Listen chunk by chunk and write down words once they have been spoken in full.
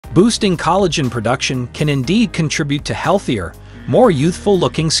Boosting collagen production can indeed contribute to healthier, more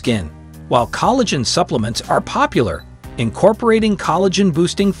youthful-looking skin. While collagen supplements are popular, incorporating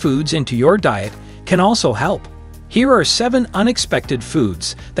collagen-boosting foods into your diet can also help. Here are 7 unexpected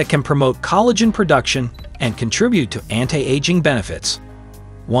foods that can promote collagen production and contribute to anti-aging benefits.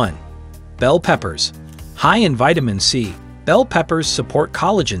 1. Bell peppers. High in vitamin C, bell peppers support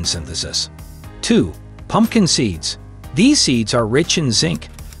collagen synthesis. 2. Pumpkin seeds. These seeds are rich in zinc,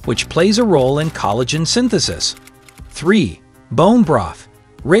 which plays a role in collagen synthesis. 3. Bone broth.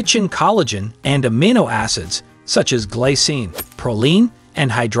 Rich in collagen and amino acids such as glycine, proline, and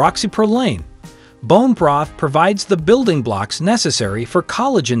hydroxyproline. Bone broth provides the building blocks necessary for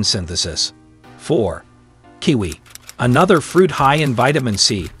collagen synthesis. 4. Kiwi. Another fruit high in vitamin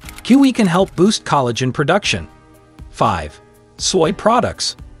C, kiwi can help boost collagen production. 5. Soy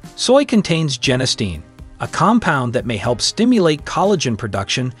products. Soy contains genistein, a compound that may help stimulate collagen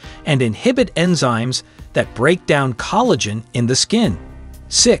production and inhibit enzymes that break down collagen in the skin.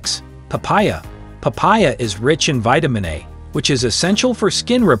 6. Papaya. Papaya is rich in vitamin A, which is essential for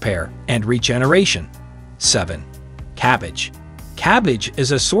skin repair and regeneration. 7. Cabbage. Cabbage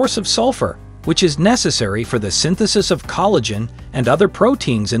is a source of sulfur, which is necessary for the synthesis of collagen and other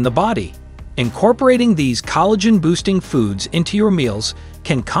proteins in the body. Incorporating these collagen-boosting foods into your meals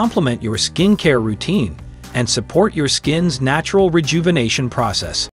can complement your skincare routine and support your skin's natural rejuvenation process.